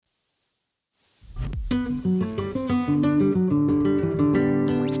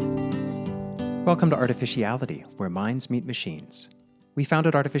Welcome to Artificiality, where minds meet machines. We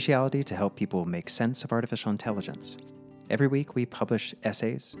founded Artificiality to help people make sense of artificial intelligence. Every week, we publish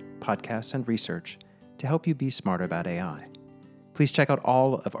essays, podcasts, and research to help you be smarter about AI. Please check out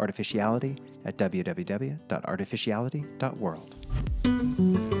all of Artificiality at www.artificiality.world.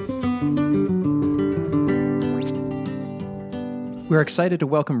 We're excited to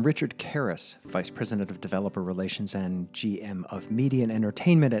welcome Richard Kerris, Vice President of Developer Relations and GM of Media and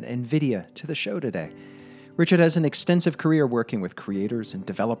Entertainment at NVIDIA, to the show today. Richard has an extensive career working with creators and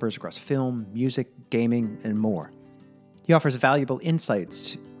developers across film, music, gaming, and more. He offers valuable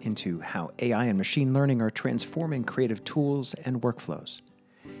insights into how AI and machine learning are transforming creative tools and workflows.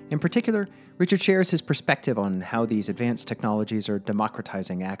 In particular, Richard shares his perspective on how these advanced technologies are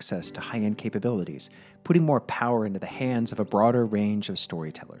democratizing access to high-end capabilities, putting more power into the hands of a broader range of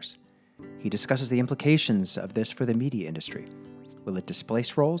storytellers. He discusses the implications of this for the media industry. Will it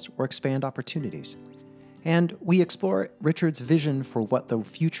displace roles or expand opportunities? And we explore Richard's vision for what the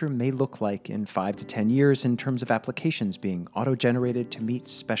future may look like in 5 to 10 years in terms of applications being auto-generated to meet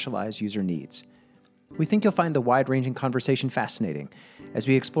specialized user needs. We think you'll find the wide-ranging conversation fascinating as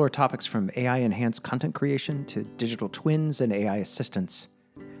we explore topics from AI-enhanced content creation to digital twins and AI assistants.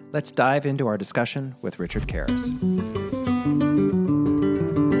 Let's dive into our discussion with Richard Kerris.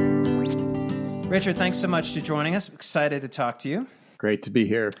 Richard, thanks so much for joining us. Excited to talk to you. Great to be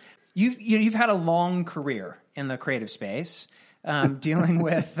here. You've had a long career in the creative space. Dealing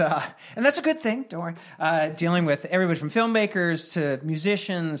with, and that's a good thing, don't worry, dealing with everybody from filmmakers to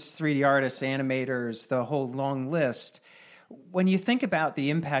musicians, 3D artists, animators, the whole long list. When you think about the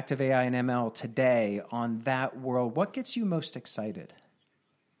impact of AI and ML today on that world, what gets you most excited?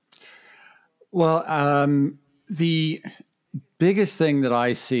 Well, the biggest thing that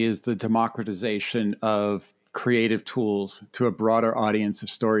I see is the democratization of creative tools to a broader audience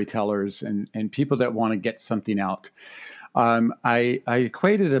of storytellers and people that want to get something out. I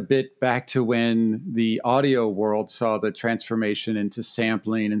equated a bit back to when the audio world saw the transformation into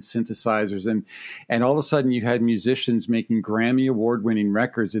sampling and synthesizers, and all of a sudden you had musicians making Grammy award-winning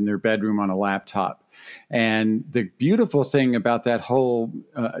records in their bedroom on a laptop. And the beautiful thing about that whole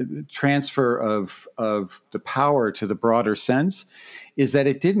transfer of the power to the broader sense is that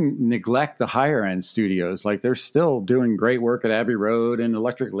it didn't neglect the higher end studios. Like, they're still doing great work at Abbey Road and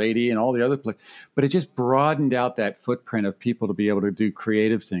Electric Lady and all the other places, but it just broadened out that footprint of people to be able to do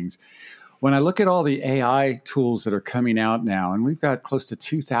creative things. When I look at all the AI tools that are coming out now, and we've got close to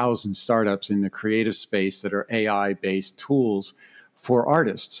 2,000 startups in the creative space that are AI-based tools for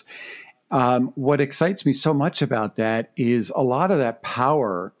artists. What excites me so much about that is a lot of that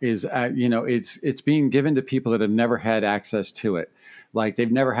power is, it's being given to people that have never had access to it. Like,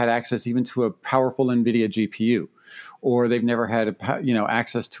 they've never had access even to a powerful NVIDIA GPU, or they've never had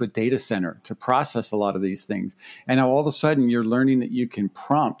access to a data center to process a lot of these things. And now all of a sudden you're learning that you can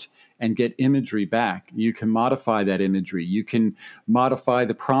prompt and get imagery back. You can modify that imagery. You can modify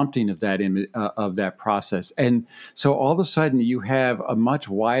the prompting of that process. And so all of a sudden you have a much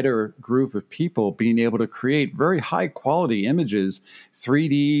wider group of people being able to create very high quality images,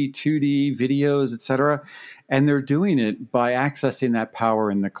 3D, 2D, videos, et cetera. And they're doing it by accessing that power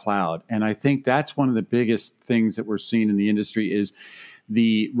in the cloud. And I think that's one of the biggest things that we're seeing in the industry is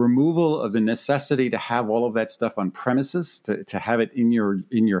the removal of the necessity to have all of that stuff on premises, to have it in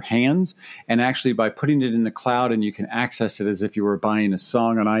your hands, and actually by putting it in the cloud and you can access it as if you were buying a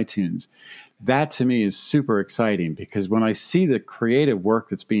song on iTunes. That to me is super exciting, because when I see the creative work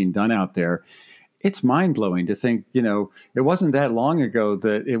that's being done out there, it's mind-blowing to think, it wasn't that long ago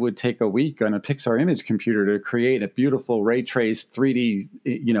that it would take a week on a Pixar image computer to create a beautiful ray-traced 3D,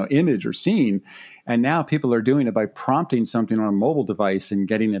 image or scene. And now people are doing it by prompting something on a mobile device and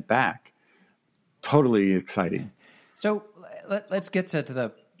getting it back. Totally exciting. So let's get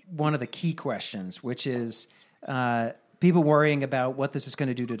to one of the key questions, which is people worrying about what this is going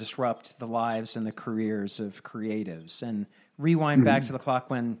to do to disrupt the lives and the careers of creatives. And rewind back to the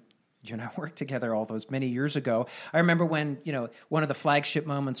clock when you and I worked together all those many years ago. I remember when, one of the flagship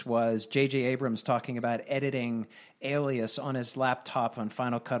moments was J.J. Abrams talking about editing Alias on his laptop on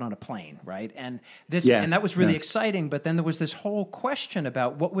Final Cut on a plane, right? And and that was really exciting, but then there was this whole question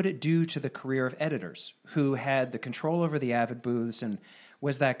about what would it do to the career of editors who had the control over the Avid booths, and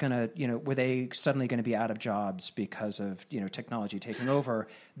was that going to, were they suddenly going to be out of jobs because of, technology taking over?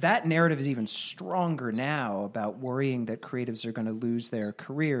 That narrative is even stronger now about worrying that creatives are going to lose their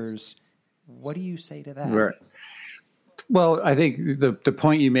careers. What do you say to that? Right. Well, I think the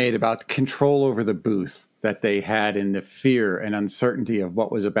point you made about control over the booth that they had in the fear and uncertainty of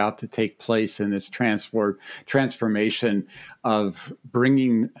what was about to take place in this transformation of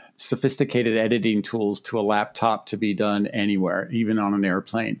bringing sophisticated editing tools to a laptop to be done anywhere, even on an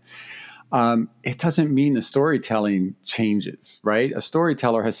airplane. It doesn't mean the storytelling changes, right? A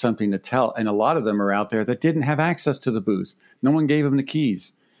storyteller has something to tell, and a lot of them are out there that didn't have access to the booth. No one gave them the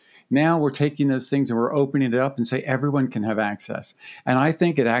keys. Now we're taking those things and we're opening it up and say everyone can have access. And I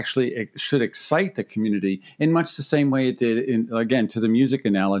think it should excite the community in much the same way it did, again, to the music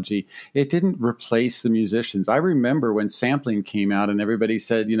analogy. It didn't replace the musicians. I remember when sampling came out and everybody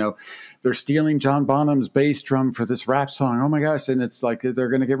said, they're stealing John Bonham's bass drum for this rap song. Oh my gosh. And it's like they're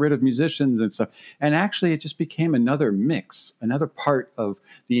going to get rid of musicians and stuff. And actually, it just became another mix, another part of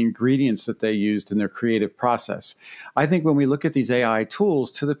the ingredients that they used in their creative process. I think when we look at these AI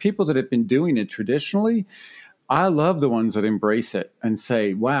tools, to the people that have been doing it traditionally, I love the ones that embrace it and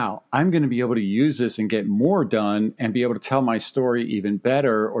say, wow, I'm going to be able to use this and get more done and be able to tell my story even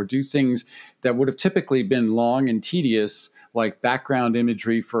better, or do things that would have typically been long and tedious, like background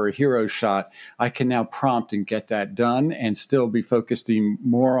imagery for a hero shot. I can now prompt and get that done and still be focusing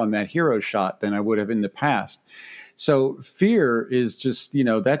more on that hero shot than I would have in the past. So fear is just,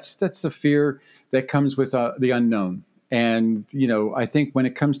 that's the fear that comes with the unknown. And, I think when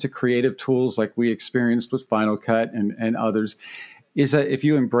it comes to creative tools like we experienced with Final Cut and others, is that if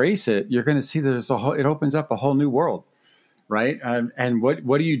you embrace it, you're going to see that it opens up a whole new world, right? And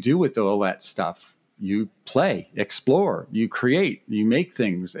what do you do with all that stuff? You play, explore, you create, you make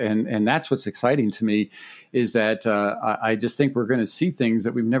things. And that's what's exciting to me, is that I just think we're going to see things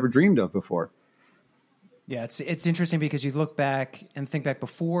that we've never dreamed of before. Yeah, it's interesting because you look back and think back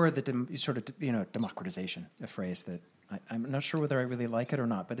before the democratization, a phrase that I'm not sure whether I really like it or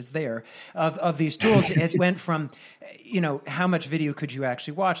not, but it's there, of these tools. It went from, how much video could you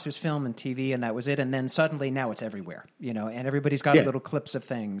actually watch? There's film and TV, and that was it. And then suddenly now it's everywhere, and everybody's got little clips of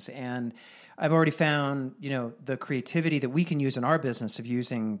things. And I've already found, the creativity that we can use in our business of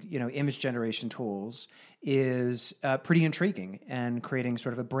using, image generation tools is pretty intriguing, and creating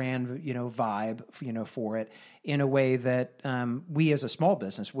sort of a brand, vibe, for it in a way that we as a small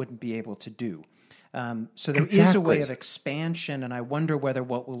business wouldn't be able to do. So there is a way of expansion, and I wonder whether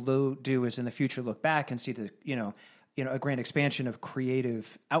what we'll do is in the future look back and see the, a grand expansion of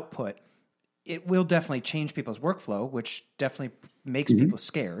creative output. It will definitely change people's workflow, which definitely makes people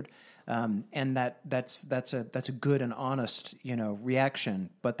scared. And that's a good and honest,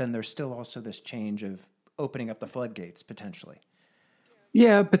 reaction. But then there's still also this change of opening up the floodgates potentially.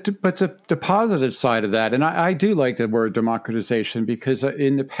 Yeah, but the positive side of that, and I do like the word democratization, because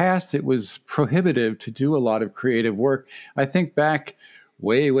in the past it was prohibitive to do a lot of creative work. I think back,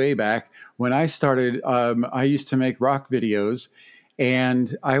 way back, when I started, I used to make rock videos,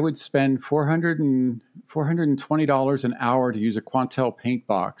 and I would spend $420 an hour to use a Quantel paint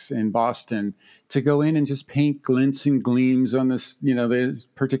box in Boston to go in and just paint glints and gleams on this, these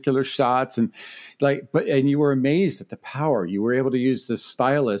particular shots, and you were amazed at the power. You were able to use the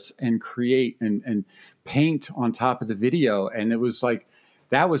stylus and create and paint on top of the video, and it was like,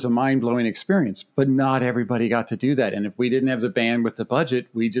 that was a mind-blowing experience. But not everybody got to do that, and if we didn't have the bandwidth, the budget,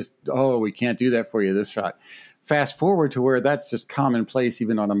 we can't do that for you this shot. Fast forward to where that's just commonplace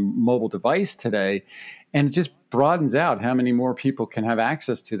even on a mobile device today, and it just broadens out how many more people can have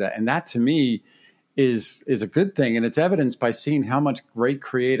access to that. And that, to me, is a good thing, and it's evidenced by seeing how much great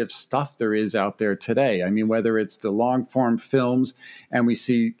creative stuff there is out there today. I mean, whether it's the long-form films, and we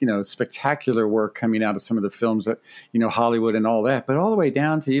see, spectacular work coming out of some of the films that, Hollywood and all that, but all the way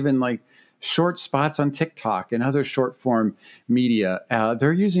down to even like short spots on TikTok and other short form media.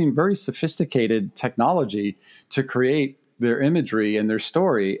 They're using very sophisticated technology to create their imagery and their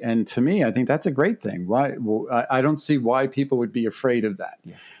story. And to me, I think that's a great thing. Why? Well, I don't see why people would be afraid of that.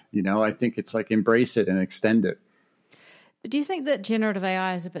 Yeah. I think it's like embrace it and extend it. But do you think that generative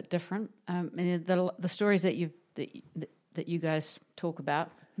AI is a bit different? The stories that you guys talk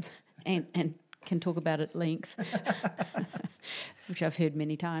about and can talk about at length, which I've heard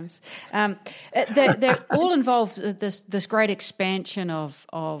many times. They're all involve this great expansion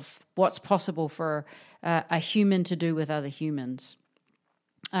of what's possible for a human to do with other humans.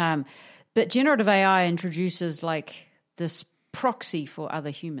 But generative AI introduces like this proxy for other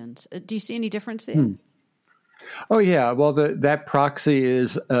humans. Do you see any difference there? Oh, yeah. Well, that proxy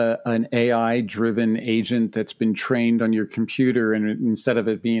is an AI-driven agent that's been trained on your computer, and instead of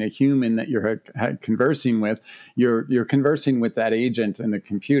it being a human that you're conversing with, you're conversing with that agent in the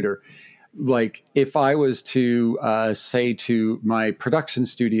computer. like if I was to say to my production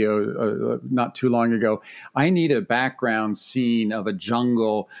studio not too long ago, I need a background scene of a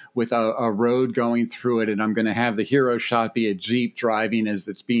jungle with a road going through it, and I'm going to have the hero shot be a Jeep driving as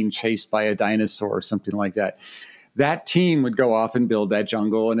it's being chased by a dinosaur or something like that. That team would go off and build that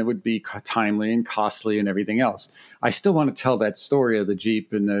jungle, and it would be timely and costly and everything else. I still want to tell that story of the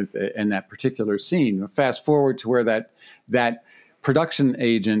Jeep and that particular scene. Fast forward to where that production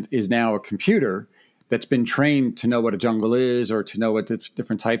agent is now a computer that's been trained to know what a jungle is or to know what the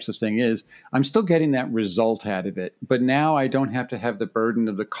different types of thing is. I'm still getting that result out of it, but now I don't have to have the burden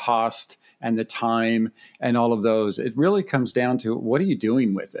of the cost and the time and all of those. It really comes down to, what are you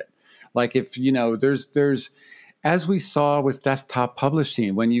doing with it? Like, if, there's as we saw with desktop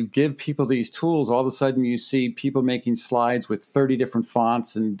publishing, when you give people these tools, all of a sudden you see people making slides with 30 different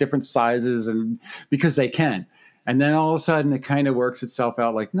fonts and different sizes, and because they can. And then all of a sudden it kind of works itself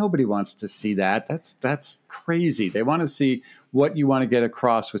out, like nobody wants to see that. That's crazy. They want to see what you want to get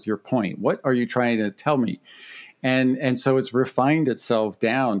across with your point. What are you trying to tell me? And so it's refined itself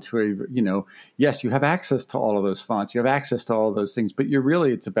down to yes, you have access to all of those fonts, you have access to all of those things, but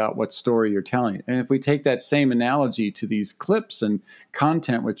it's about what story you're telling. And if we take that same analogy to these clips and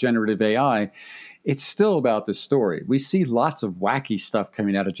content with generative AI, it's still about the story. We see lots of wacky stuff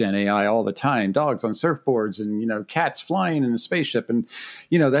coming out of Gen AI all the time, dogs on surfboards and, cats flying in a spaceship. And,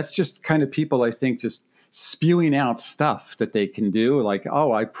 that's just kind of people, I think, just spewing out stuff that they can do, like,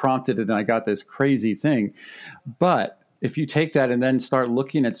 oh, I prompted it and I got this crazy thing. But if you take that and then start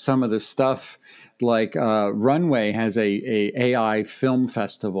looking at some of the stuff, like Runway has a AI film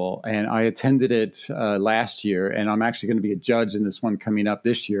festival, and I attended it last year, and I'm actually going to be a judge in this one coming up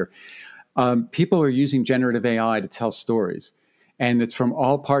this year. People are using generative AI to tell stories, and it's from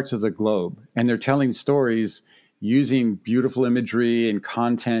all parts of the globe, and they're telling stories using beautiful imagery and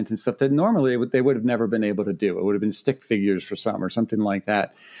content and stuff that normally they would have never been able to do. It would have been stick figures for some or something like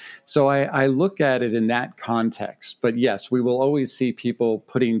that. So I look at it in that context. But yes, we will always see people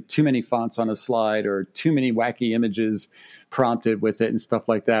putting too many fonts on a slide or too many wacky images prompted with it and stuff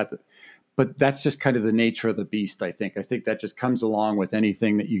like that. But that's just kind of the nature of the beast, I think. I think that just comes along with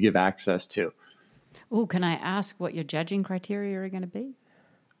anything that you give access to. Oh, can I ask what your judging criteria are going to be?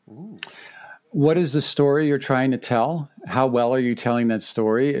 Ooh. What is the story you're trying to tell? How well are you telling that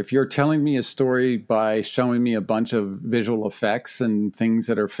story? If you're telling me a story by showing me a bunch of visual effects and things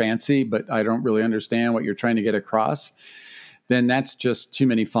that are fancy, but I don't really understand what you're trying to get across, then that's just too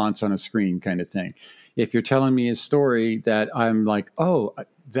many fonts on a screen kind of thing. If you're telling me a story that I'm like, oh,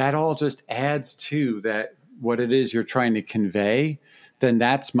 that all just adds to that, what it is you're trying to convey, then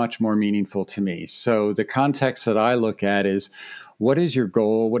that's much more meaningful to me. So the context that I look at is, what is your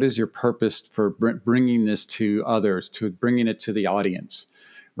goal? What is your purpose for bringing this to others, to bringing it to the audience,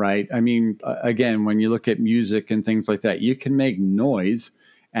 right? I mean, again, when you look at music and things like that, you can make noise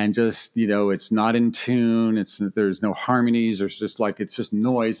and just, it's not in tune. There's no harmonies. It's just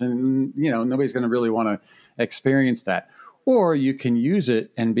noise. And, nobody's going to really want to experience that. Or you can use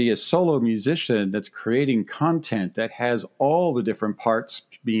it and be a solo musician that's creating content that has all the different parts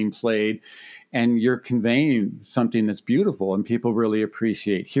being played, and you're conveying something that's beautiful and people really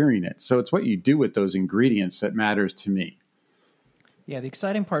appreciate hearing it. So it's what you do with those ingredients that matters to me. Yeah, the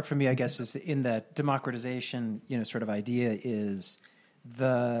exciting part for me, I guess, is in that democratization, sort of idea is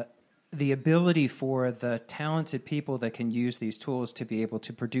the ability for the talented people that can use these tools to be able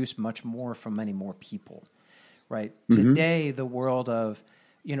to produce much more from many more people, right? Mm-hmm. Today, the world of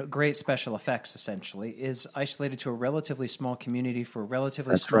great special effects essentially is isolated to a relatively small community for a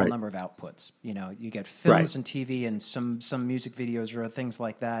relatively small number of outputs. You get films and TV and some music videos or things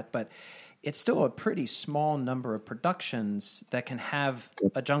like that, but it's still a pretty small number of productions that can have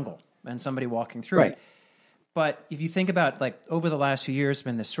a jungle and somebody walking through it. But if you think about, like, over the last few years,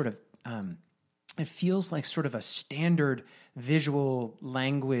 been this sort of it feels like sort of a standard visual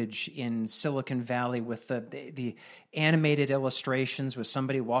language in Silicon Valley with the animated illustrations with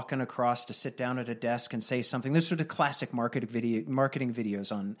somebody walking across to sit down at a desk and say something. Those sort of classic marketing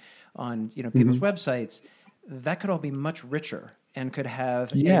videos on people's websites. That could all be much richer and could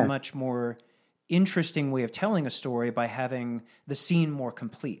have a much more interesting way of telling a story by having the scene more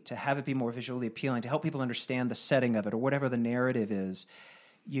complete, to have it be more visually appealing, to help people understand the setting of it or whatever the narrative is.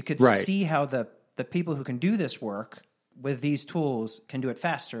 You could see how the people who can do this work with these tools can do it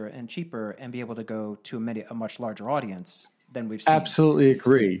faster and cheaper and be able to go to a much larger audience than we've seen. Absolutely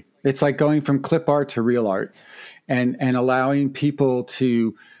agree. It's like going from clip art to real art and allowing people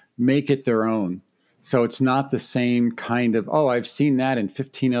to make it their own. So it's not the same kind of, oh, I've seen that in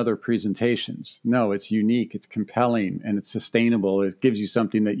 15 other presentations. No, it's unique, it's compelling, and it's sustainable. It gives you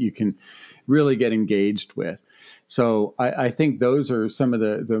something that you can really get engaged with. So I think those are some of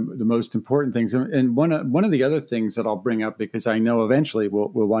the most important things. And one of the other things that I'll bring up, because I know eventually we'll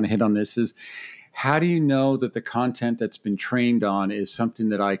want to hit on this, is how do you know that the content that's been trained on is something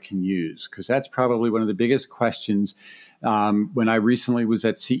that I can use? Because that's probably one of the biggest questions. When I recently was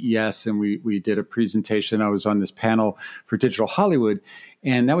at CES and we did a presentation, I was on this panel for Digital Hollywood,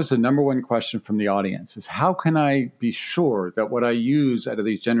 and that was the number one question from the audience is how can I be sure that what I use out of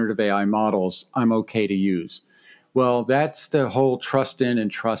these generative AI models, I'm okay to use? Well, that's the whole trust in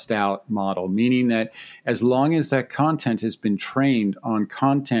and trust out model, meaning that as long as that content has been trained on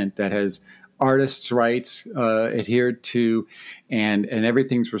content that has artists' rights adhered to and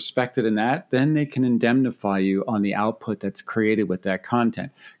everything's respected in that, then they can indemnify you on the output that's created with that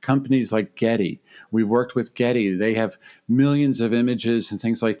content. Companies like Getty, we worked with Getty. They have millions of images and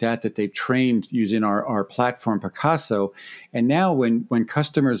things like that they've trained using our platform Picasso. And now when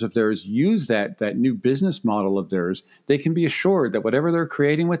customers of theirs use that new business model of theirs, they can be assured that whatever they're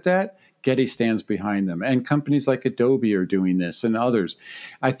creating with that, Getty stands behind them. And companies like Adobe are doing this and others.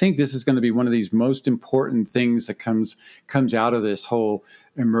 I think this is going to be one of these most important things that comes out of this whole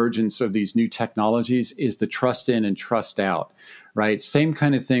emergence of these new technologies is the trust in and trust out, right? Same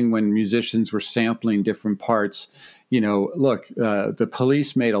kind of thing when musicians were sampling different parts. Look, the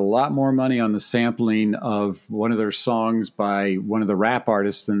Police made a lot more money on the sampling of one of their songs by one of the rap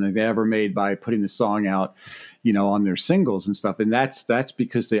artists than they ever made by putting the song out, on their singles and stuff. And that's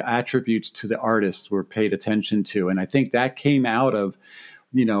because the attributes to the artists were paid attention to. And I think that came out of,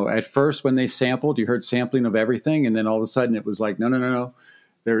 at first when they sampled, you heard sampling of everything. And then all of a sudden it was like, no.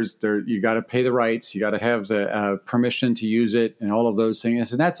 You got to pay the rights. You got to have the permission to use it and all of those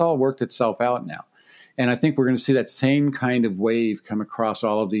things. And that's all worked itself out now. And I think we're going to see that same kind of wave come across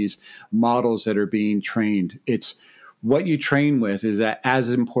all of these models that are being trained. It's what you train with is as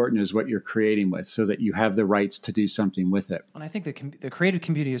important as what you're creating with, so that you have the rights to do something with it. And I think the creative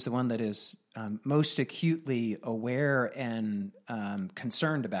community is the one that is most acutely aware and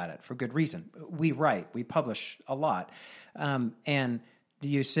concerned about it for good reason. We write, we publish a lot. And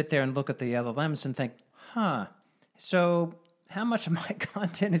you sit there and look at the LLMs and think, so how much of my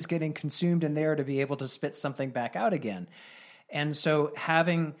content is getting consumed in there to be able to spit something back out again? And so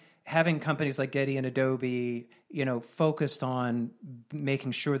having companies like Getty and Adobe, focused on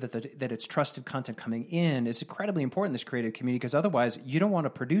making sure that it's trusted content coming in is incredibly important in this creative community, because otherwise you don't want to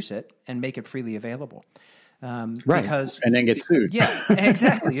produce it and make it freely available. Right. Because, and then get sued. Yeah,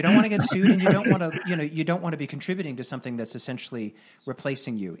 exactly. You don't want to get sued, and you don't want to, you don't want to be contributing to something that's essentially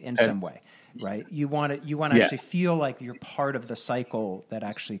replacing you in some way, right? You want to actually feel like you're part of the cycle that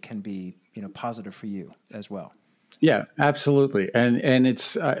actually can be, positive for you as well. Yeah, absolutely. And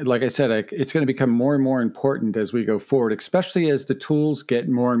it's like I said, it's going to become more and more important as we go forward, especially as the tools get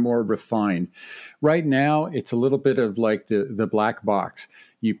more and more refined. Right now, it's a little bit of like the black box.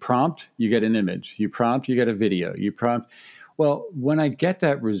 You prompt, you get an image. You prompt, you get a video. You prompt. Well, when I get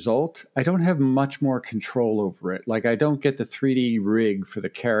that result, I don't have much more control over it. Like I don't get the 3D rig for the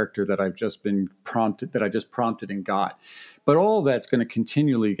character that I've just been prompted, that I just prompted and got. But all that's going to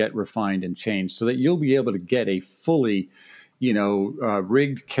continually get refined and changed so that you'll be able to get a fully,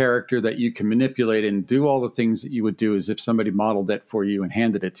 rigged character that you can manipulate and do all the things that you would do as if somebody modeled it for you and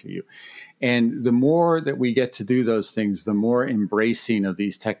handed it to you. And the more that we get to do those things, the more embracing of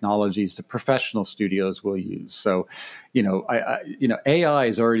these technologies the professional studios will use. So, AI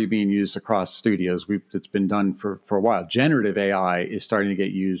is already being used across studios. It's been done for a while. Generative AI is starting to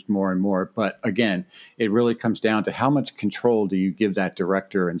get used more and more. But again, it really comes down to how much control do you give that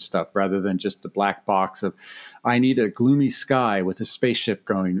director and stuff, rather than just the black box of, I need a gloomy sky with a spaceship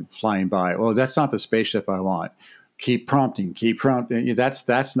flying by. Well, that's not the spaceship I want. Keep prompting.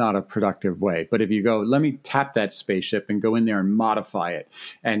 That's not a productive way. But if you go, let me tap that spaceship and go in there and modify it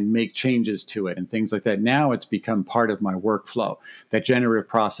and make changes to it and things like that. Now it's become part of my workflow. That generative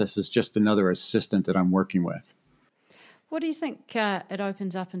process is just another assistant that I'm working with. What do you think it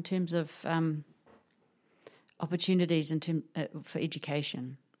opens up in terms of opportunities for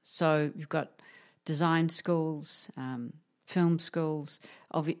education? So you've got design schools, film schools.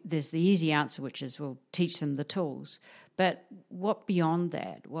 There's the easy answer, which is we'll teach them the tools. But what beyond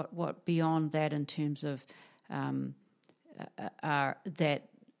that? What beyond that in terms of that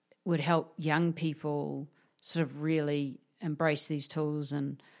would help young people sort of really embrace these tools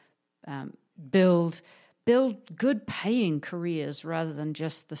and build good paying careers rather than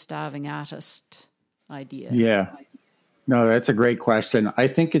just the starving artist idea? Yeah. No, that's a great question. I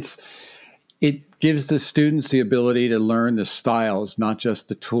think It gives the students the ability to learn the styles, not just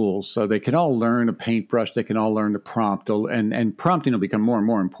the tools. So they can all learn a paintbrush, they can all learn to prompt, and prompting will become more and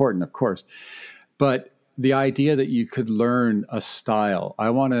more important, of course. But the idea that you could learn a style, I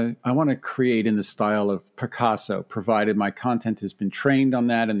want to create in the style of Picasso, provided my content has been trained on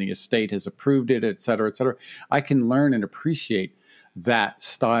that and the estate has approved it, et cetera, et cetera. I can learn and appreciate that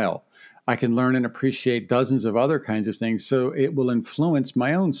style. I can learn and appreciate dozens of other kinds of things, so it will influence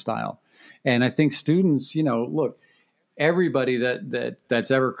my own style. And I think students, look, everybody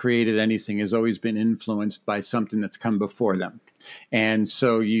that's ever created anything has always been influenced by something that's come before them. And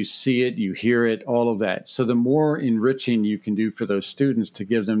so you see it, you hear it, all of that. So the more enriching you can do for those students to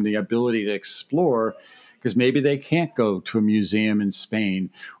give them the ability to explore, because maybe they can't go to a museum in Spain,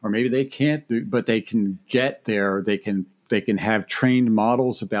 or maybe they can't, but they can get there. They can have trained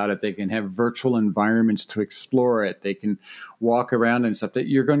models about it. They can have virtual environments to explore it. They can walk around and stuff. That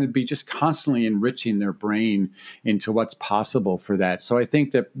you're going to be just constantly enriching their brain into what's possible for that. So I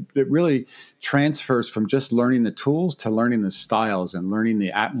think that it really transfers from just learning the tools to learning the styles and learning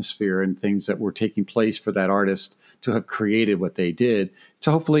the atmosphere and things that were taking place for that artist to have created what they did,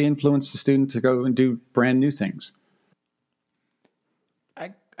 to hopefully influence the student to go and do brand new things.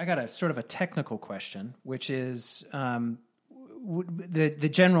 I got a sort of a technical question, which is the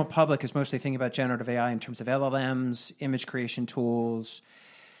general public is mostly thinking about generative AI in terms of LLMs, image creation tools.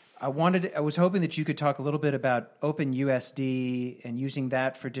 I was hoping that you could talk a little bit about OpenUSD and using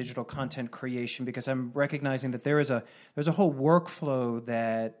that for digital content creation, because I'm recognizing that there's a whole workflow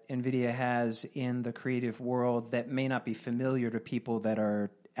that NVIDIA has in the creative world that may not be familiar to people that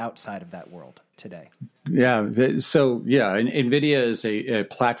are outside of that world today. Yeah. So, NVIDIA is a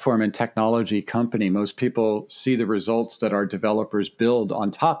platform and technology company. Most people see the results that our developers build on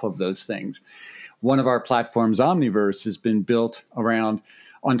top of those things. One of our platforms, Omniverse, has been built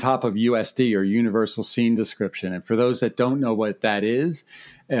on top of USD, or Universal Scene Description. And for those that don't know what that is,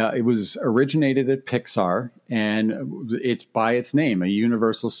 it was originated at Pixar, and it's by its name, a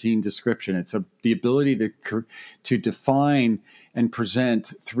Universal Scene Description. It's the ability to define and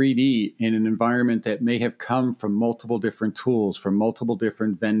present 3D in an environment that may have come from multiple different tools, from multiple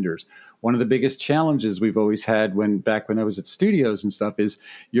different vendors. One of the biggest challenges we've always had back when I was at studios and stuff is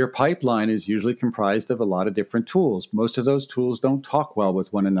your pipeline is usually comprised of a lot of different tools. Most of those tools don't talk well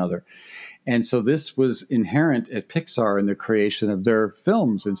with one another. And so this was inherent at Pixar in the creation of their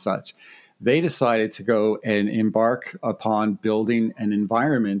films and such. They decided to go and embark upon building an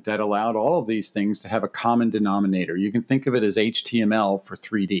environment that allowed all of these things to have a common denominator. You can think of it as HTML for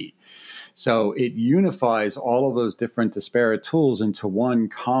 3D. So it unifies all of those different disparate tools into one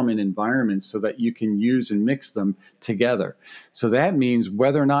common environment so that you can use and mix them together. So that means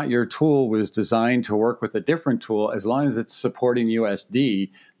whether or not your tool was designed to work with a different tool, as long as it's supporting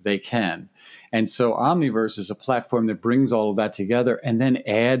USD, they can. And so Omniverse is a platform that brings all of that together and then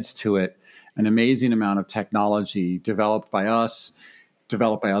adds to it an amazing amount of technology developed by us,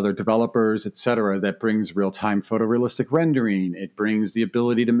 developed by other developers, et cetera, that brings real-time photorealistic rendering. It brings the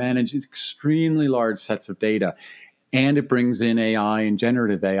ability to manage extremely large sets of data. And it brings in AI and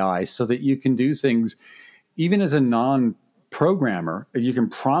generative AI so that you can do things, even as a non-programmer, you can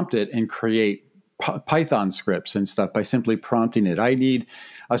prompt it and create Python scripts and stuff by simply prompting it. I need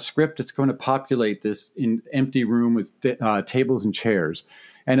a script that's going to populate this empty room with tables and chairs.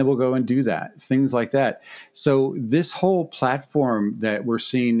 And it will go and do that, things like that. So this whole platform that we're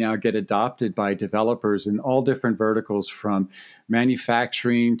seeing now get adopted by developers in all different verticals, from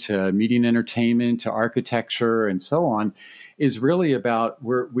manufacturing to media and entertainment to architecture and so on, is really about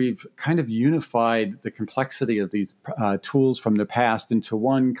where we've kind of unified the complexity of these tools from the past into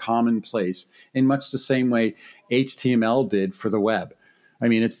one common place, in much the same way HTML did for the web. I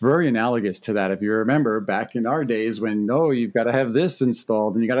mean, it's very analogous to that. If you remember back in our days when, you've got to have this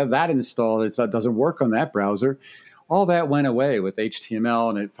installed and you got to have that installed. That doesn't work on that browser. All that went away with HTML,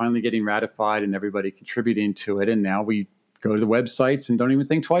 and it finally getting ratified and everybody contributing to it. And now we go to the websites and don't even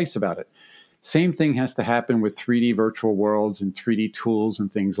think twice about it. Same thing has to happen with 3D virtual worlds and 3D tools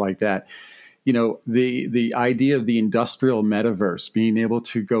and things like that. The idea of the industrial metaverse, being able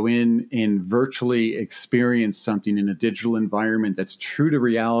to go in and virtually experience something in a digital environment that's true to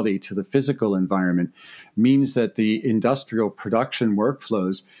reality, to the physical environment, means that the industrial production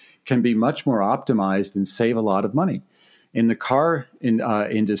workflows can be much more optimized and save a lot of money. In the car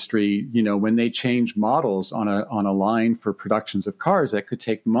industry, when they change models on a line for productions of cars, that could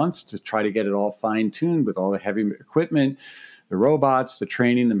take months to try to get it all fine-tuned with all the heavy equipment, the robots, the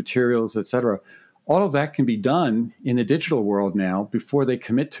training, the materials, et cetera. All of that can be done in the digital world now before they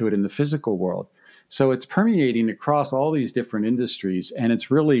commit to it in the physical world. So it's permeating across all these different industries, and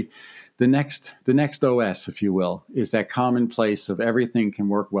it's really the next OS, if you will, is that common place of everything can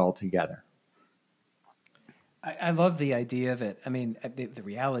work well together. I love the idea of it. I mean, the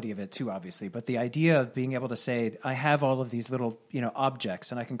reality of it too, obviously, but the idea of being able to say, I have all of these little, objects,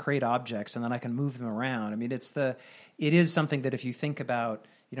 and I can create objects, and then I can move them around. I mean, it is something that if you think about,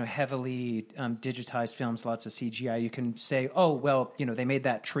 heavily digitized films, lots of CGI, you can say, oh, well, they made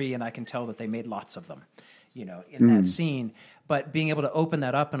that tree, and I can tell that they made lots of them, in that scene. But being able to open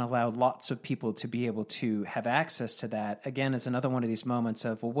that up and allow lots of people to be able to have access to that, again, is another one of these moments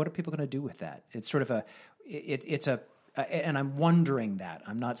of, well, what are people going to do with that? It's sort of and I'm wondering that.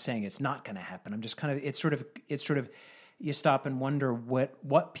 I'm not saying it's not going to happen. I'm just kind of, it's sort of, you stop and wonder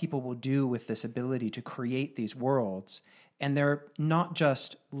what people will do with this ability to create these worlds. And they're not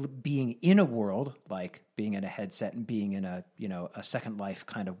just being in a world, like being in a headset and being in a Second Life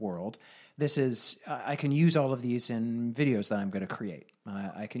kind of world. This is, I can use all of these in videos that I'm going to create.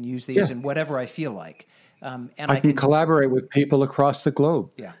 I can use these in whatever I feel like. And I can collaborate with people across the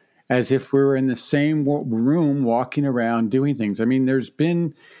globe. Yeah. As if we were in the same room walking around doing things. I mean, it's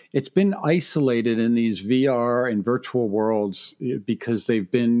been isolated in these VR and virtual worlds because they've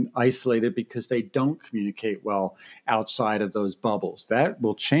been isolated because they don't communicate well outside of those bubbles. That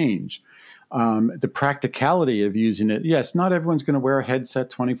will change. The practicality of using it. Yes, not everyone's going to wear a headset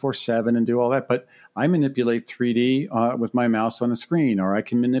 24/7 and do all that, but I manipulate 3D with my mouse on a screen, or I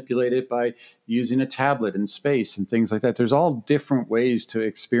can manipulate it by using a tablet in space and things like that. There's all different ways to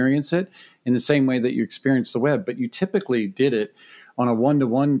experience it in the same way that you experience the web, but you typically did it on a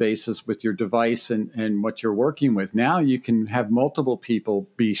one-to-one basis with your device and what you're working with. Now you can have multiple people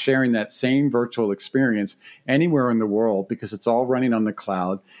be sharing that same virtual experience anywhere in the world because it's all running on the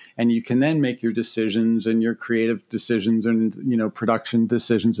cloud, and you can then make your decisions and your creative decisions and production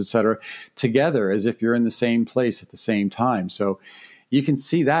decisions, et cetera, together as if you're in the same place at the same time. So you can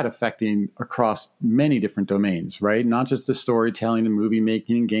see that affecting across many different domains, right? Not just the storytelling and movie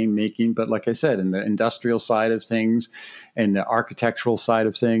making and game making, but like I said, in the industrial side of things and the architectural side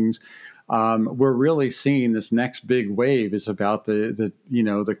of things, we're really seeing this next big wave is about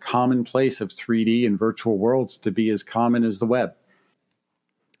the commonplace of 3D and virtual worlds to be as common as the web.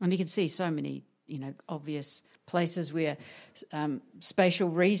 And you can see so many, obvious places where spatial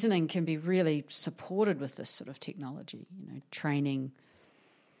reasoning can be really supported with this sort of technology, training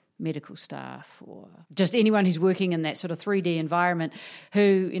medical staff or just anyone who's working in that sort of 3D environment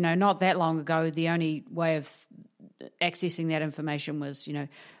who, not that long ago, the only way of accessing that information was,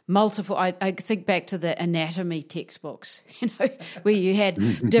 multiple. I think back to the anatomy textbooks, where you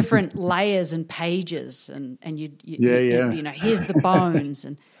had different layers and pages and you here's the bones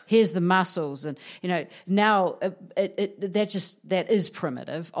and here's the muscles, and now that is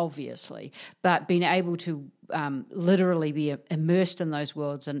primitive, obviously, but being able to literally be immersed in those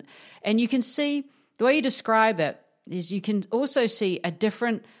worlds, and you can see the way you describe it is you can also see a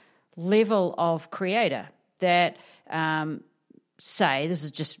different level of creator that say, this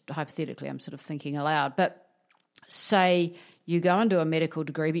is just hypothetically, I'm sort of thinking aloud, but say you go and do a medical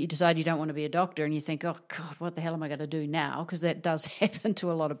degree, but you decide you don't want to be a doctor, and you think, oh, God, what the hell am I going to do now? Because that does happen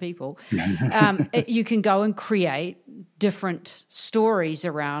to a lot of people. You can go and create different stories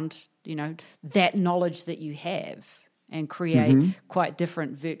around, that knowledge that you have and create quite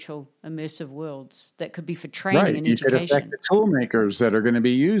different virtual immersive worlds that could be for training and education. You could affect the tool makers that are going to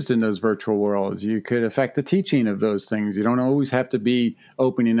be used in those virtual worlds. You could affect the teaching of those things. You don't always have to be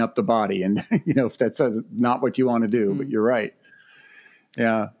opening up the body and, if that's not what you want to do, but you're right.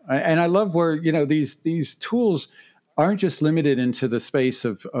 Yeah. And I love where, these tools aren't just limited into the space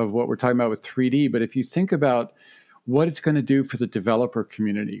of what we're talking about with 3D, but if you think about what it's going to do for the developer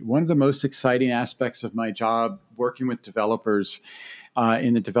community. One of the most exciting aspects of my job working with developers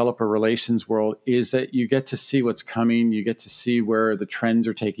in the developer relations world is that you get to see what's coming. You get to see where the trends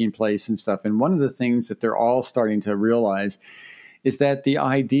are taking place and stuff. And one of the things that they're all starting to realize is that the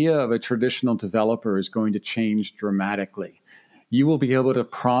idea of a traditional developer is going to change dramatically. You will be able to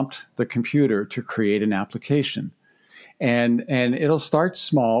prompt the computer to create an application. And it'll start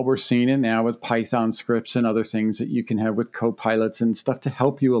small. We're seeing it now with Python scripts and other things that you can have with copilots and stuff to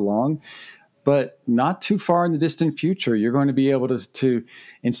help you along. But not too far in the distant future, you're going to be able to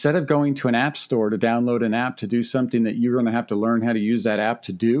instead of going to an app store to download an app to do something that you're going to have to learn how to use that app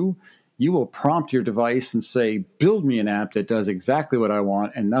to do, you will prompt your device and say, build me an app that does exactly what I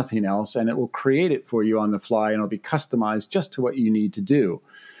want and nothing else. And it will create it for you on the fly, and it'll be customized just to what you need to do.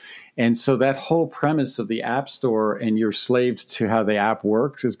 And so that whole premise of the App Store and you're slaved to how the app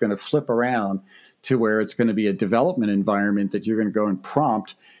works is going to flip around to where it's going to be a development environment that you're going to go and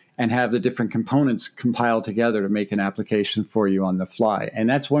prompt, and have the different components compiled together to make an application for you on the fly. And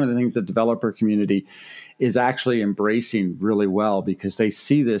that's one of the things the developer community is actually embracing really well, because they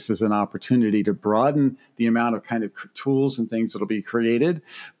see this as an opportunity to broaden the amount of kind of tools and things that will be created.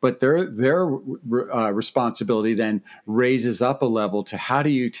 But their responsibility then raises up a level to how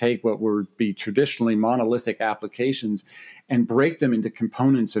do you take what would be traditionally monolithic applications and break them into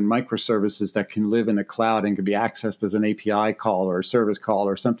components and microservices that can live in a cloud and can be accessed as an API call or a service call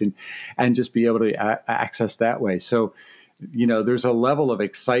or something, and just be able to access that way. So, there's a level of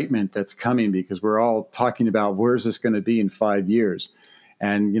excitement that's coming, because we're all talking about where's this going to be in 5 years.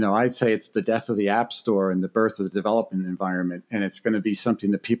 And, I'd say it's the death of the App Store and the birth of the development environment. And it's going to be something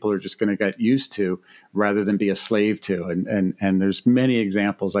that people are just going to get used to rather than be a slave to. And there's many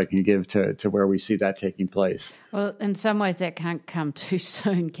examples I can give to where we see that taking place. Well, in some ways that can't come too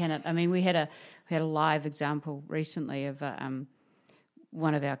soon, can it? I mean, we had a live example recently of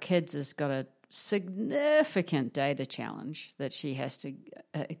one of our kids has got a significant data challenge that she has to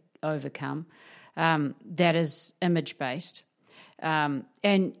overcome that is image based. And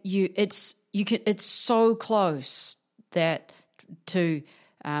it's so close that to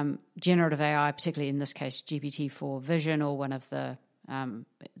generative AI, particularly in this case GPT-4 Vision, or one of the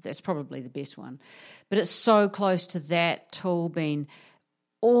that's probably the best one, but it's so close to that tool being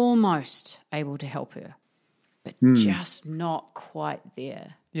almost able to help her, but just not quite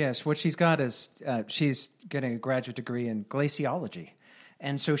there. Yes, what she's got is she's getting a graduate degree in glaciology.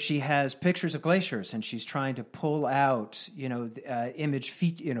 And so she has pictures of glaciers, and she's trying to pull out,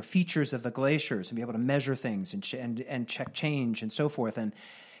 features of the glaciers and be able to measure things and check change and so forth. And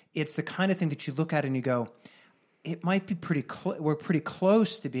it's the kind of thing that you look at and you go, it might be we're pretty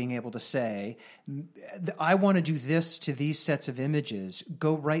close to being able to say, I want to do this to these sets of images.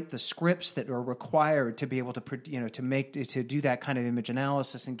 Go write the scripts that are required to be able to, to do that kind of image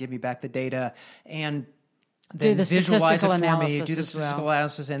analysis and give me back the data, and then do the visualize it for analysis me, do the statistical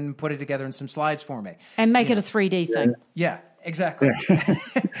analysis, and put it together in some slides for me, and make it a 3D thing. Yeah. Exactly,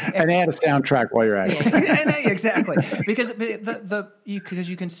 and add a soundtrack while you're at it. Exactly, because because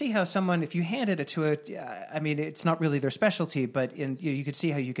you can see how someone, if you handed it to it's not really their specialty, but you could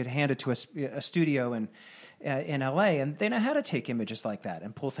see how you could hand it to a studio in LA, and they know how to take images like that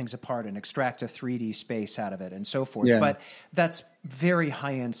and pull things apart and extract a 3D space out of it and so forth. Yeah. But that's very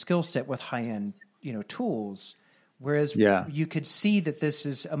high end skill set with high end tools. Whereas you could see that this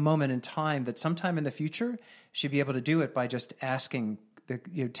is a moment in time that sometime in the future should be able to do it by just asking,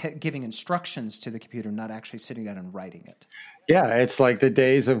 giving instructions to the computer, not actually sitting down and writing it. Yeah, it's like the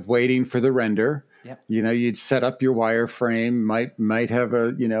days of waiting for the render. Yep. You'd set up your wireframe, might have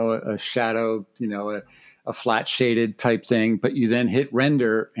a shadow, a flat shaded type thing, but you then hit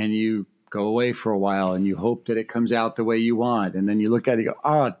render and you go away for a while and you hope that it comes out the way you want. And then you look at it and go,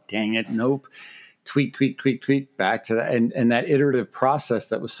 oh, dang it, nope. Tweak, back to that. And that iterative process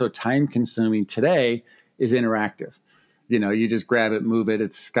that was so time consuming today is interactive. You just grab it, move it.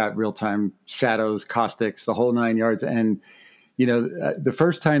 It's got real time shadows, caustics, the whole 9 yards. And, the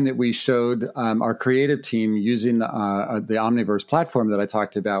first time that we showed our creative team using the Omniverse platform that I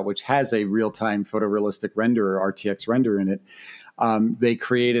talked about, which has a real time photorealistic renderer, RTX render in it, they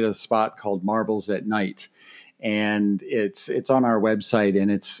created a spot called Marbles at Night. And it's on our website,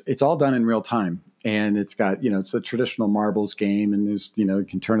 and it's all done in real time. And it's got, it's a traditional marbles game, and there's, you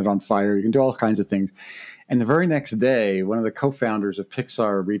can turn it on fire. You can do all kinds of things. And the very next day, one of the co-founders of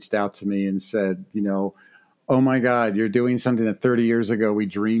Pixar reached out to me and said, oh my God, you're doing something that 30 years ago we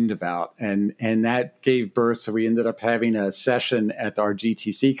dreamed about. And that gave birth. So we ended up having a session at our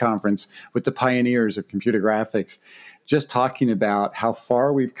GTC conference with the pioneers of computer graphics, just talking about how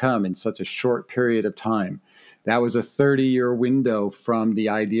far we've come in such a short period of time. That was a 30-year window from the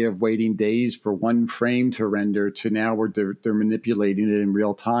idea of waiting days for one frame to render to now they're manipulating it in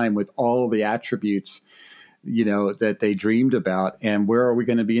real time with all the attributes, that they dreamed about. And where are we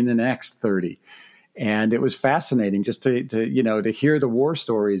going to be in the next 30? And it was fascinating just to hear the war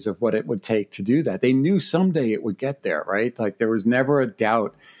stories of what it would take to do that. They knew someday it would get there, right? Like there was never a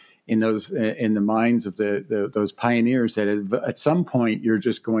doubt in the minds of those pioneers that at some point you're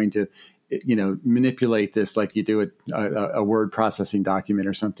just going to manipulate this like you do a word processing document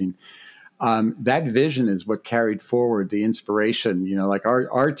or something. That vision is what carried forward the inspiration. Like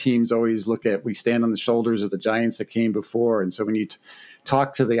our teams always we stand on the shoulders of the giants that came before. And so when you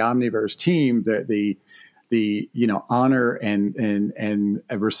talk to the Omniverse team, the honor and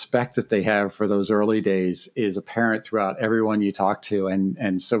respect that they have for those early days is apparent throughout everyone you talk to.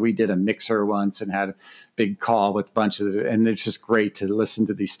 And so we did a mixer once and had a big call with a bunch of and it's just great to listen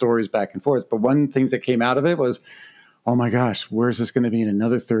to these stories back and forth. But one of the things that came out of it was, oh my gosh, where's this going to be in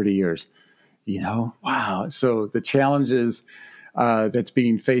another 30 years? Wow. So the challenges that's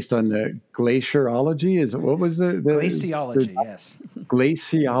being faced on the glaciology is, what was the Glaciology, yes.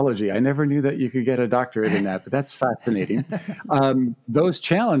 Glaciology. I never knew that you could get a doctorate in that, but that's fascinating. Those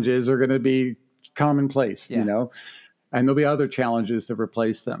challenges are going to be commonplace, Yeah. and there'll be other challenges to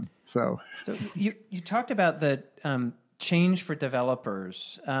replace them. So you talked about the change for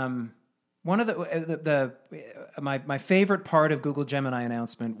developers. One of my favorite part of Google Gemini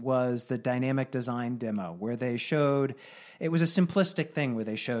announcement was the dynamic design demo, where they showed, it was a simplistic thing where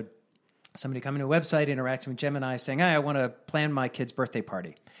they showed somebody coming to a website, interacting with Gemini, saying, "Hey, I want to plan my kid's birthday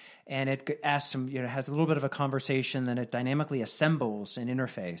party," and it asks them, has a little bit of a conversation, then it dynamically assembles an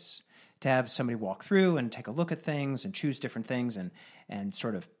interface to have somebody walk through and take a look at things and choose different things and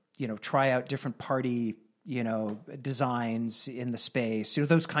sort of try out different party designs in the space,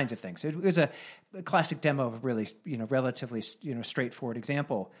 those kinds of things. It was a classic demo of a really, relatively, straightforward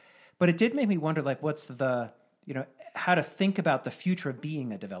example. But it did make me wonder, like, what's the, how to think about the future of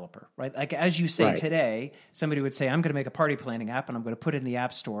being a developer, right? Like, as you say, right. Today, somebody would say, I'm going to make a party planning app and I'm going to put it in the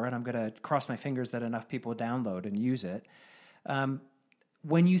App Store and I'm going to cross my fingers that enough people download and use it.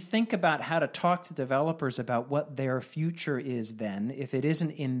 When you think about how to talk to developers about what their future is then, if it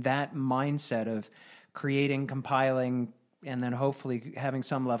isn't in that mindset of creating, compiling, and then hopefully having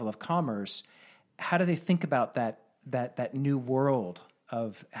some level of commerce, how do they think about that new world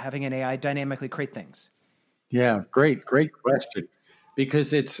of having an AI dynamically create things? Yeah, great question.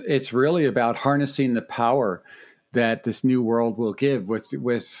 Because it's really about harnessing the power that this new world will give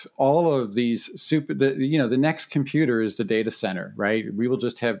with all of these the next computer is the data center, right? We will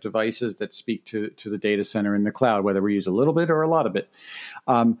just have devices that speak to the data center in the cloud, whether we use a little bit or a lot of it.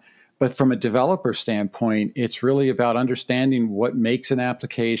 But from a developer standpoint, it's really about understanding what makes an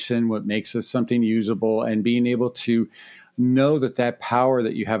application, what makes something usable, and being able to know that power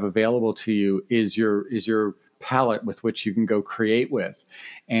that you have available to you is your palette with which you can go create with,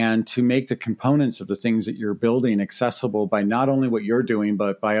 and to make the components of the things that you're building accessible by not only what you're doing,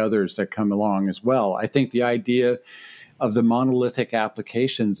 but by others that come along as well. I think the idea of the monolithic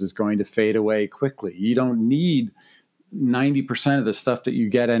applications is going to fade away quickly. You don't need 90% of the stuff that you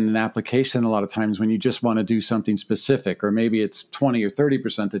get in an application a lot of times when you just want to do something specific, or maybe it's 20 or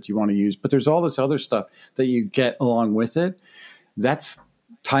 30% that you want to use, but there's all this other stuff that you get along with it. That's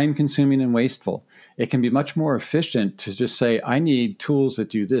time consuming and wasteful. It can be much more efficient to just say, I need tools that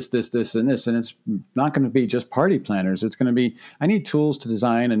do this, this, this, and this. And it's not going to be just party planners. It's going to be, I need tools to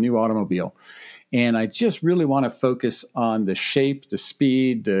design a new automobile. And I just really want to focus on the shape, the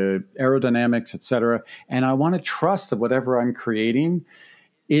speed, the aerodynamics, et cetera. And I want to trust that whatever I'm creating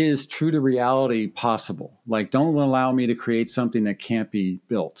is true to reality possible. Like, don't allow me to create something that can't be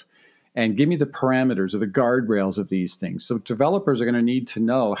built. And give me the parameters or the guardrails of these things. So developers are going to need to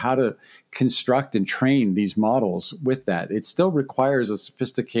know how to construct and train these models with that. It still requires a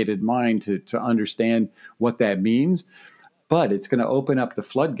sophisticated mind to understand what that means. But it's going to open up the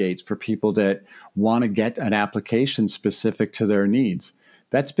floodgates for people that want to get an application specific to their needs.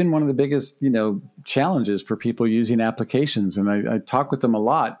 That's been one of the biggest, challenges for people using applications. And I talk with them a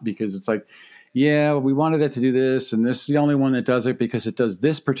lot because it's like, yeah, we wanted it to do this, and this is the only one that does it because it does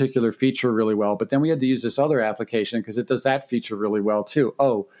this particular feature really well. But then we had to use this other application because it does that feature really well too.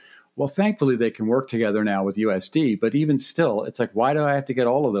 Oh, well, thankfully they can work together now with USD. But even still, it's like, why do I have to get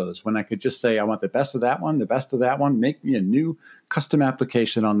all of those when I could just say, I want the best of that one, the best of that one, make me a new custom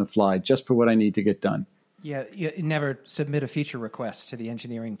application on the fly just for what I need to get done. Yeah, you never submit a feature request to the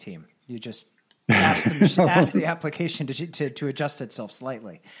engineering team. You just ask the application to adjust itself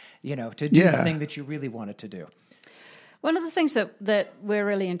slightly, to do the thing that you really want it to do. One of the things that we're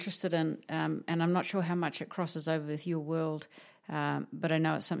really interested in, and I'm not sure how much it crosses over with your world, but I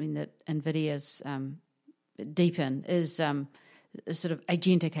know it's something that NVIDIA's deep in, is sort of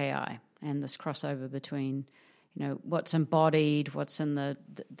agentic AI and this crossover between, what's embodied, what's in the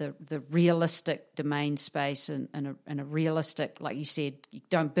realistic domain space and a realistic, like you said,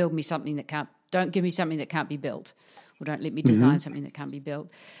 don't give me something that can't be built, or don't let me design something that can't be built.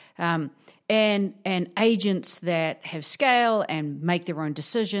 And agents that have scale and make their own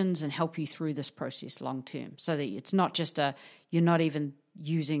decisions and help you through this process long term, so that it's not just you're not even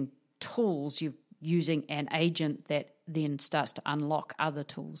using tools, you're using an agent that then starts to unlock other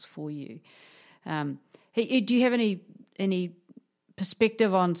tools for you. Do you have any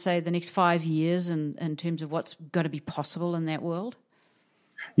perspective on, say, the next 5 years in terms of what's going to be possible in that world?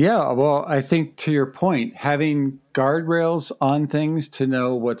 Yeah, well, I think to your point, having guardrails on things to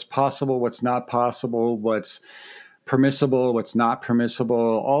know what's possible, what's not possible, what's permissible, what's not permissible,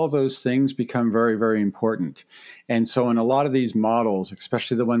 all of those things become very, very important. And so in a lot of these models,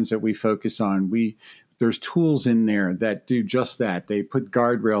 especially the ones that we focus on, there's tools in there that do just that. They put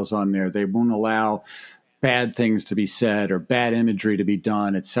guardrails on there. They won't allow bad things to be said or bad imagery to be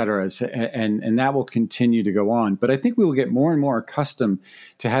done, et cetera. And that will continue to go on. But I think we will get more and more accustomed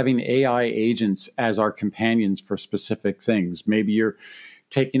to having AI agents as our companions for specific things. Maybe you're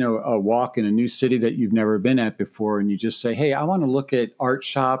taking a walk in a new city that you've never been at before, and you just say, hey, I want to look at art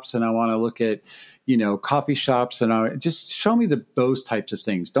shops and I want to look at, coffee shops, and just show me those types of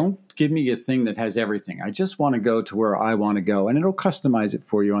things. Don't give me a thing that has everything. I just want to go to where I want to go, and it'll customize it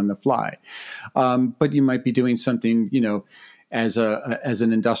for you on the fly. But you might be doing something, as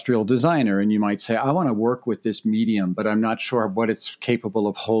an industrial designer, and you might say, I want to work with this medium, but I'm not sure what it's capable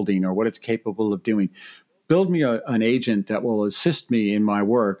of holding or what it's capable of doing. Build me an agent that will assist me in my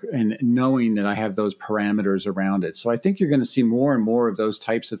work and knowing that I have those parameters around it. So I think you're going to see more and more of those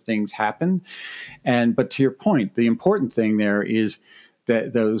types of things happen. But to your point, the important thing there is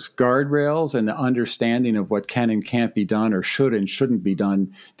that those guardrails and the understanding of what can and can't be done or should and shouldn't be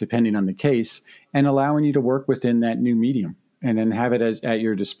done, depending on the case, and allowing you to work within that new medium and then have it at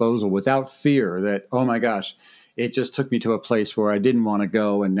your disposal without fear that, oh my gosh, it just took me to a place where I didn't want to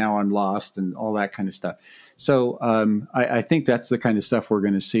go and now I'm lost and all that kind of stuff. So I think that's the kind of stuff we're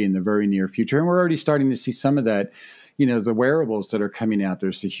going to see in the very near future. And we're already starting to see some of that, the wearables that are coming out.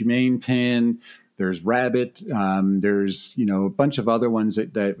 There's the Humane Pin, there's Rabbit, there's, a bunch of other ones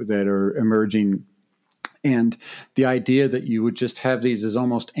that are emerging. And the idea that you would just have these as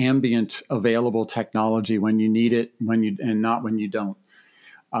almost ambient available technology when you need it, and not when you don't.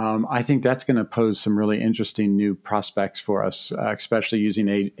 I think that's going to pose some really interesting new prospects for us, especially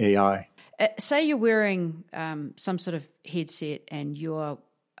using AI. Say you're wearing some sort of headset and you're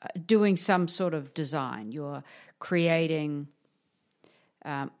doing some sort of design. You're creating,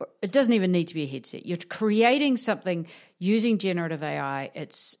 it doesn't even need to be a headset. You're creating something using generative AI.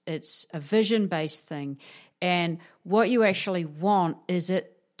 It's a vision-based thing. And what you actually want is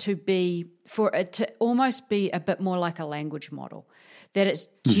it for it to almost be a bit more like a language model, that it's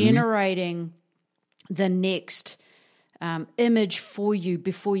generating the next image for you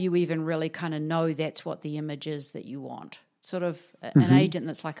before you even really kind of know that's what the image is that you want. Sort of an agent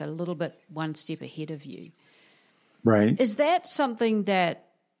that's like a little bit one step ahead of you. Right. Is that something that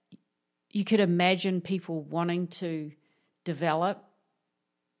you could imagine people wanting to develop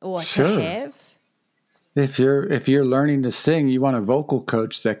or Sure. to have? If you're learning to sing, you want a vocal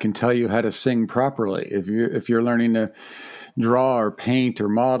coach that can tell you how to sing properly. If you're learning to draw or paint or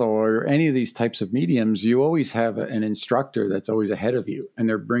model or any of these types of mediums, you always have an instructor that's always ahead of you, and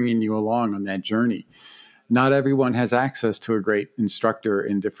they're bringing you along on that journey. Not everyone has access to a great instructor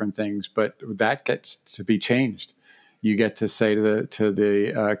in different things, but that gets to be changed. You get to say to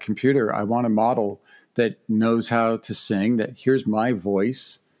the computer, I want a model that knows how to sing, that hears my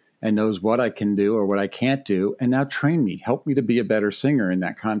voice and knows what I can do or what I can't do, and now train me, help me to be a better singer in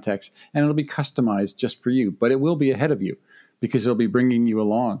that context, and it'll be customized just for you, but it will be ahead of you because it'll be bringing you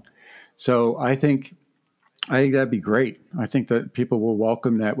along. So I think that'd be great. I think that people will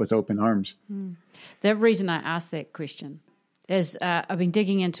welcome that with open arms. The reason I asked that question is I've been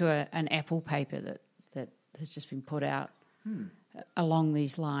digging into an Apple paper that has just been put out along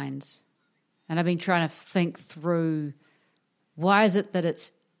these lines, and I've been trying to think through why is it that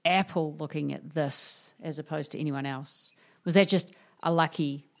it's Apple looking at this as opposed to anyone else? Was that just a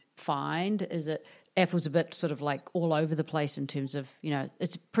lucky find? Is it Apple's a bit sort of like all over the place in terms of,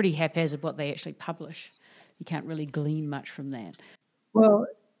 it's pretty haphazard what they actually publish. You can't really glean much from that. Well,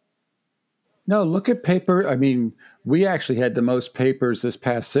 no, look at paper. I mean, we actually had the most papers this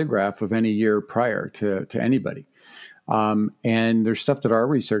past SIGGRAPH of any year prior to anybody. And there's stuff that our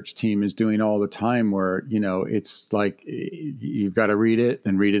research team is doing all the time where, it's like you've got to read it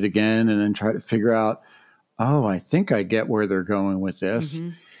and read it again and then try to figure out, oh, I think I get where they're going with this.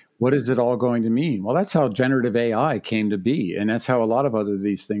 What is it all going to mean? Well, that's how generative AI came to be. And that's how a lot of other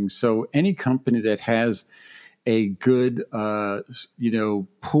these things. So any company that has a good,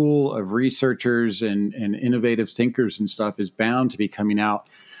 pool of researchers and innovative thinkers and stuff is bound to be coming out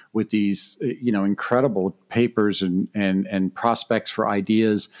with these, incredible papers and prospects for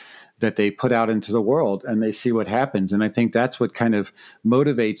ideas that they put out into the world, and they see what happens. And I think that's what kind of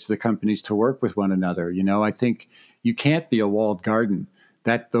motivates the companies to work with one another. I think you can't be a walled garden.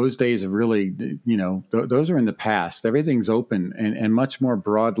 Those days have really, those are in the past. Everything's open and much more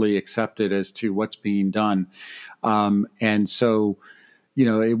broadly accepted as to what's being done. And so,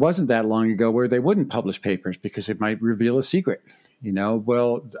 it wasn't that long ago where they wouldn't publish papers because it might reveal a secret.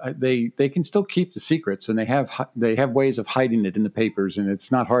 Well, they can still keep the secrets, and they have ways of hiding it in the papers, and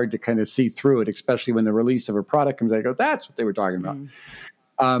it's not hard to kind of see through it, especially when the release of a product comes out. I go, that's what they were talking about.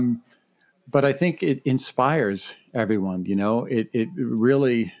 But I think it inspires everyone. It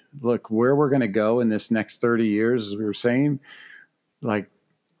really, look where we're going to go in this next 30 years, as we were saying. Like,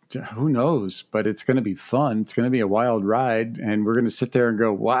 who knows? But it's going to be fun. It's going to be a wild ride, and we're going to sit there and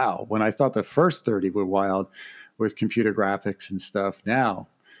go, wow, when I thought the first 30 were wild with computer graphics and stuff, now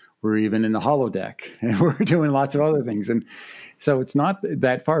we're even in the holodeck and we're doing lots of other things. And so it's not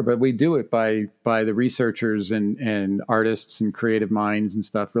that far, but we do it by the researchers and artists and creative minds and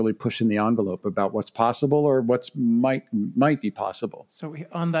stuff, really pushing the envelope about what's possible or what's might be possible. So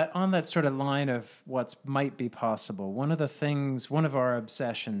on that sort of line of what's might be possible, one of our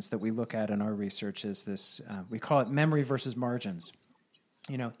obsessions that we look at in our research is this, we call it memory versus margins.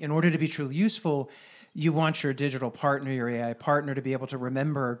 In order to be truly useful, you want your digital partner, your AI partner, to be able to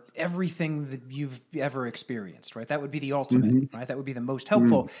remember everything that you've ever experienced, right? That would be the ultimate, right? That would be the most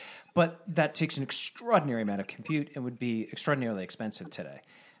helpful. But that takes an extraordinary amount of compute and would be extraordinarily expensive today.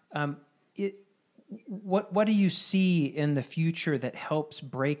 What do you see in the future that helps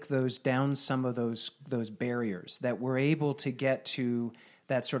break those down, some of those barriers, that we're able to get to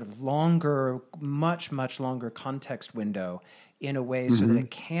that sort of longer, much, much longer context window in a way so that it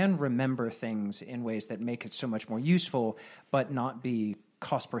can remember things in ways that make it so much more useful, but not be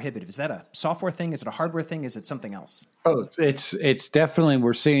cost prohibitive? Is that a software thing? Is it a hardware thing? Is it something else? Oh, it's definitely,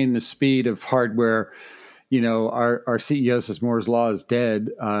 we're seeing the speed of hardware. Our CEO says Moore's law is dead.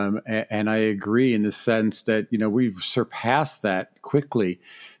 And I agree in the sense that, we've surpassed that quickly.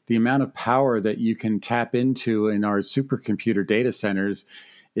 The amount of power that you can tap into in our supercomputer data centers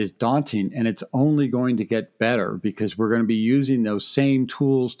is daunting, and it's only going to get better because we're going to be using those same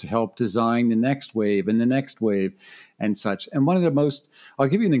tools to help design the next wave and the next wave and such. And I'll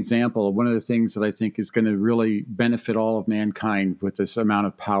give you an example of one of the things that I think is going to really benefit all of mankind with this amount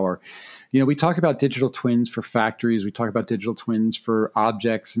of power. We talk about digital twins for factories. We talk about digital twins for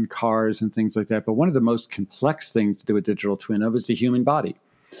objects and cars and things like that. But one of the most complex things to do a digital twin of is the human body.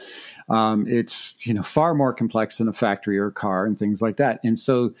 It's far more complex than a factory or a car and things like that. And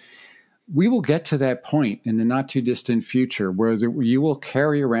so we will get to that point in the not too distant future where you will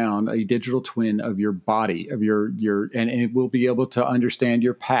carry around a digital twin of your body, of and it will be able to understand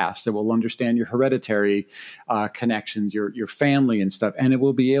your past. It will understand your hereditary connections, your family and stuff, and it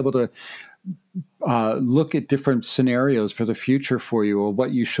will be able to look at different scenarios for the future for you, or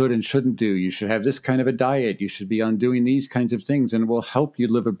what you should and shouldn't do. You should have this kind of a diet. You should be on doing these kinds of things, and it will help you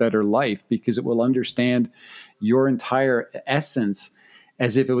live a better life because it will understand your entire essence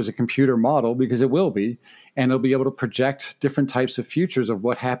as if it was a computer model, because it will be, and it'll be able to project different types of futures of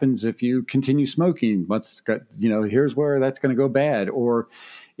what happens if you continue smoking. Here's where that's going to go bad, or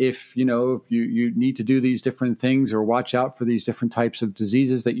if you need to do these different things or watch out for these different types of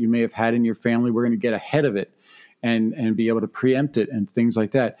diseases that you may have had in your family, we're going to get ahead of it and be able to preempt it and things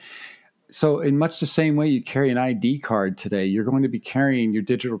like that. So in much the same way you carry an ID card today, you're going to be carrying your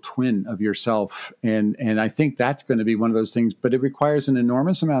digital twin of yourself. And I think that's going to be one of those things, but it requires an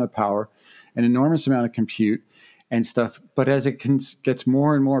enormous amount of power, an enormous amount of compute and stuff. But as it gets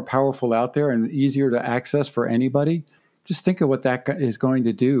more and more powerful out there and easier to access for anybody, just think of what that is going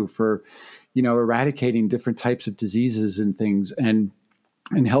to do for, eradicating different types of diseases and things and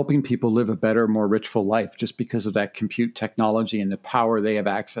helping people live a better, more richful life just because of that compute technology and the power they have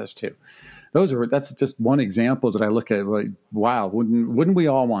access to. That's just one example that I look at like, wow, wouldn't we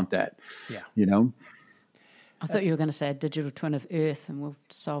all want that? Yeah. I thought you were going to say a digital twin of Earth and we'll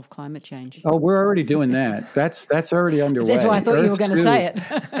solve climate change. Oh, we're already doing that. That's already underway. That's why I thought you were going to say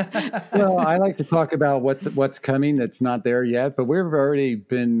it. Well, I like to talk about what's coming that's not there yet, but we've already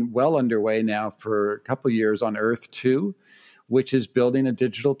been well underway now for a couple of years on Earth 2, which is building a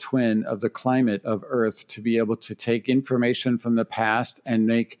digital twin of the climate of Earth to be able to take information from the past and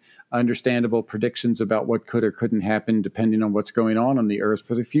make understandable predictions about what could or couldn't happen depending on what's going on the Earth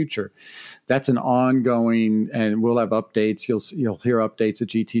for the future. That's an ongoing, and we'll have updates. You'll hear updates at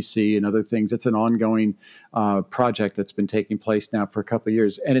GTC and other things. It's an ongoing project that's been taking place now for a couple of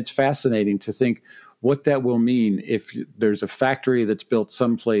years. And it's fascinating to think what that will mean if there's a factory that's built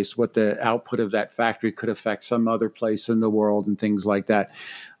someplace, what the output of that factory could affect some other place in the world and things like that.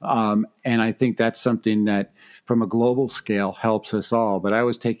 And I think that's something that from a global scale helps us all. But I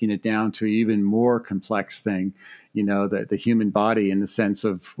was taking it down to an even more complex thing, the human body in the sense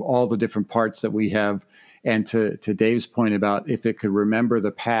of all the different parts that we have. And to Dave's point about if it could remember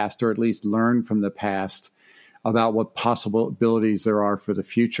the past or at least learn from the past about what possibilities there are for the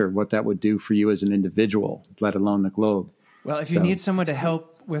future, what that would do for you as an individual, let alone the globe. Well, if you need someone to help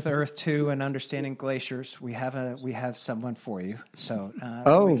with Earth 2 and understanding glaciers, we have someone for you. So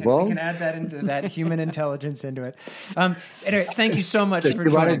we can add that into that human intelligence into it. Anyway, thank you so much for joining.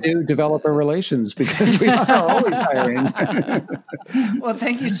 We want to do developer relations because we are always hiring. Well,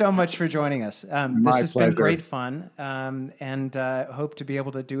 thank you so much for joining us. This has been great fun, and hope to be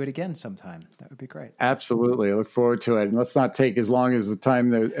able to do it again sometime. That would be great. Absolutely. I look forward to it. And let's not take as long as the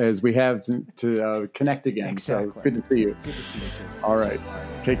time as we have to connect again. Exactly. So good to see you. Good to see you too. All right.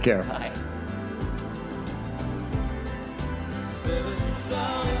 Take care. Bye.